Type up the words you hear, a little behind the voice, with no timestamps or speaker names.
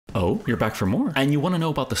Oh, you're back for more? And you want to know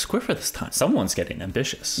about the Squiffer this time? Someone's getting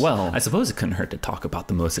ambitious. Well, I suppose it couldn't hurt to talk about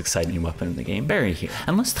the most exciting weapon in the game, Barry here.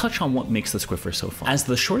 And let's touch on what makes the Squiffer so fun. As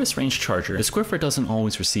the shortest range charger, the Squiffer doesn't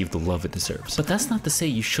always receive the love it deserves. But that's not to say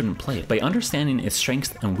you shouldn't play it. By understanding its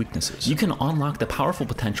strengths and weaknesses, you can unlock the powerful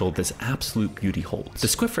potential this absolute beauty holds. The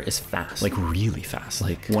Squiffer is fast, like really fast.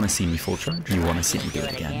 Like, wanna see me full charge? You wanna see me do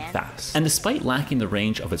it again? Fast. And despite lacking the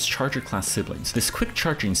range of its charger class siblings, this quick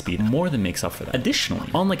charging speed more than makes up for that. Additionally,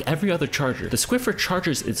 unlike every other charger, the Squiffer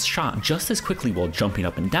charges its shot just as quickly while jumping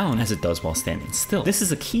up and down as it does while standing still. This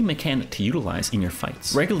is a key mechanic to utilize in your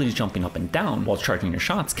fights. Regularly jumping up and down while charging your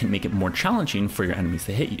shots can make it more challenging for your enemies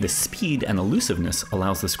to hit you. The speed and elusiveness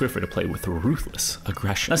allows the Squiffer to play with ruthless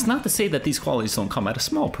aggression. That's not to say that these qualities don't come at a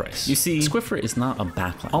small price. You see, Squiffer is not a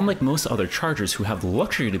backline. Unlike most other chargers who have the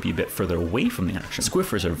luxury to be a bit further away from the action,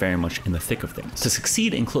 Squiffers are very much in the thick of things. To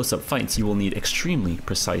succeed in close-up fights, you will need extremely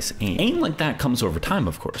precise aim. Aim like that comes over time,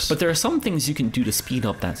 of course, but there are some things you can do to speed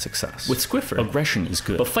up that success. With Squiffer, aggression is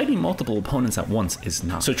good, but fighting multiple opponents at once is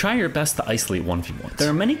not. So try your best to isolate 1v1s. There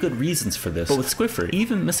are many good reasons for this, but with Squiffer,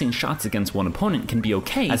 even missing shots against one opponent can be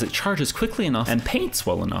okay as it charges quickly enough and paints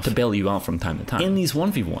well enough to bail you out from time to time. In these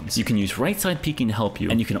 1v1s, you can use right side peeking to help you,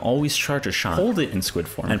 and you can always charge a shot, hold it in Squid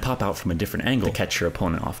form, and pop out from a different angle to catch your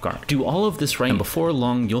opponent off guard. Do all of this right, and before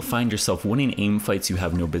long, you'll find yourself winning aim fights you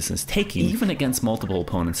have no business taking, even against multiple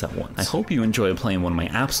opponents at once. I hope you enjoy playing one of my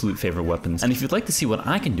absolute favorite weapons, and if you'd like to see what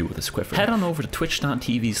I can do with a Squiffer, head on over to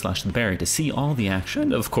twitch.tv/thebarry to see all the action.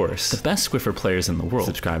 And of course, the best Squiffer players in the world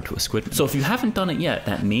subscribe to aSquidMin. So if you haven't done it yet,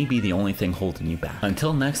 that may be the only thing holding you back.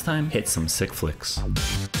 Until next time, hit some sick flicks.